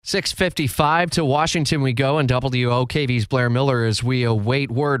6:55 to Washington we go, and WOKV's Blair Miller as we await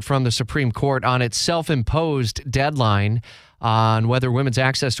word from the Supreme Court on its self-imposed deadline on whether women's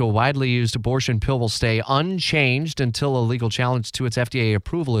access to a widely used abortion pill will stay unchanged until a legal challenge to its FDA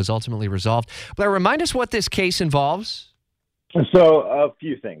approval is ultimately resolved. Blair, remind us what this case involves. So a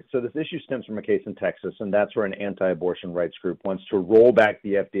few things. So this issue stems from a case in Texas, and that's where an anti-abortion rights group wants to roll back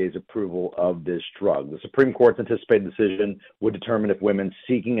the FDA's approval of this drug. The Supreme Court's anticipated decision would determine if women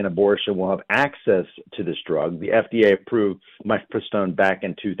seeking an abortion will have access to this drug. The FDA approved mifepristone back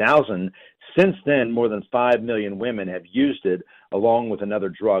in 2000. Since then, more than 5 million women have used it along with another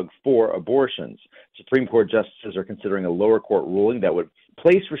drug for abortions. Supreme Court justices are considering a lower court ruling that would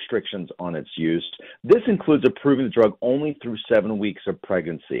place restrictions on its use. This includes approving the drug only through 7 weeks of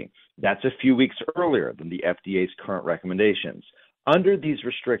pregnancy. That's a few weeks earlier than the FDA's current recommendations. Under these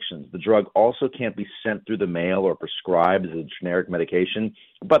restrictions, the drug also can't be sent through the mail or prescribed as a generic medication,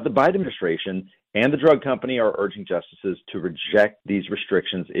 but the Biden administration and the drug company are urging justices to reject these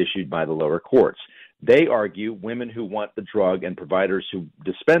restrictions issued by the lower courts. They argue women who want the drug and providers who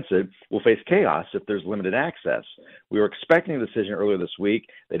dispense it will face chaos if there's limited access. We were expecting a decision earlier this week.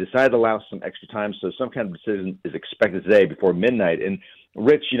 They decided to allow some extra time, so some kind of decision is expected today before midnight. And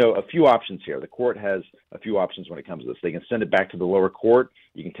Rich, a few options here. The court has a few options when it comes to this. They can send it back to the lower court.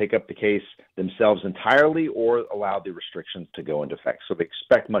 You can take up the case themselves entirely or allow the restrictions to go into effect. So we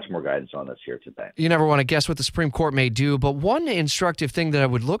expect much more guidance on this here today. You never want to guess what the Supreme Court may do, but one instructive thing that I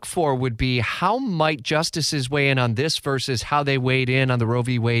would look for would be how might justices weigh in on this versus how they weighed in on the Roe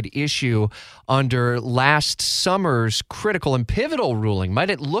v. Wade issue under last summer's critical and pivotal ruling. Might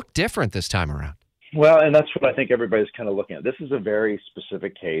it look different this time around? Well, and that's what I think everybody's kind of looking at. This is a very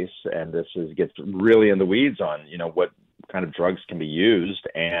specific case, and this gets really in the weeds on, what kind of drugs can be used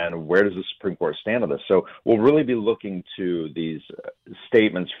and where does the Supreme Court stand on this. So we'll really be looking to these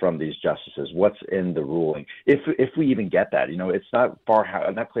statements from these justices. What's in the ruling? If we even get that, it's not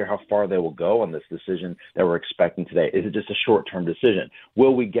clear how far they will go on this decision that we're expecting today. Is it just a short-term decision?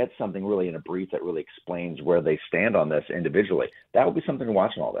 Will we get something really in a brief that really explains where they stand on this individually? That would be something to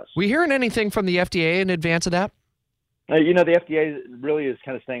watch in all this. We hearing anything from the FDA in advance of that? The FDA really is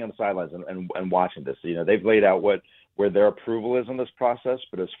kind of staying on the sidelines and watching this. They've laid out where their approval is on this process,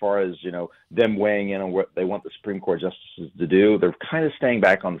 but as far as, them weighing in on what they want the Supreme Court justices to do, they're kind of staying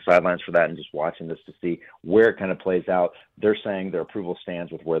back on the sidelines for that and just watching this to see where it kind of plays out. They're saying their approval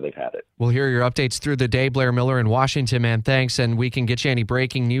stands with where they've had it. We'll hear your updates through the day. Blair Miller in Washington, man, thanks. And we can get you any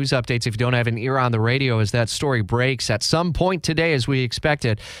breaking news updates if you don't have an ear on the radio as that story breaks at some point today as we expect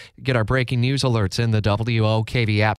it. Get our breaking news alerts in the WOKV app.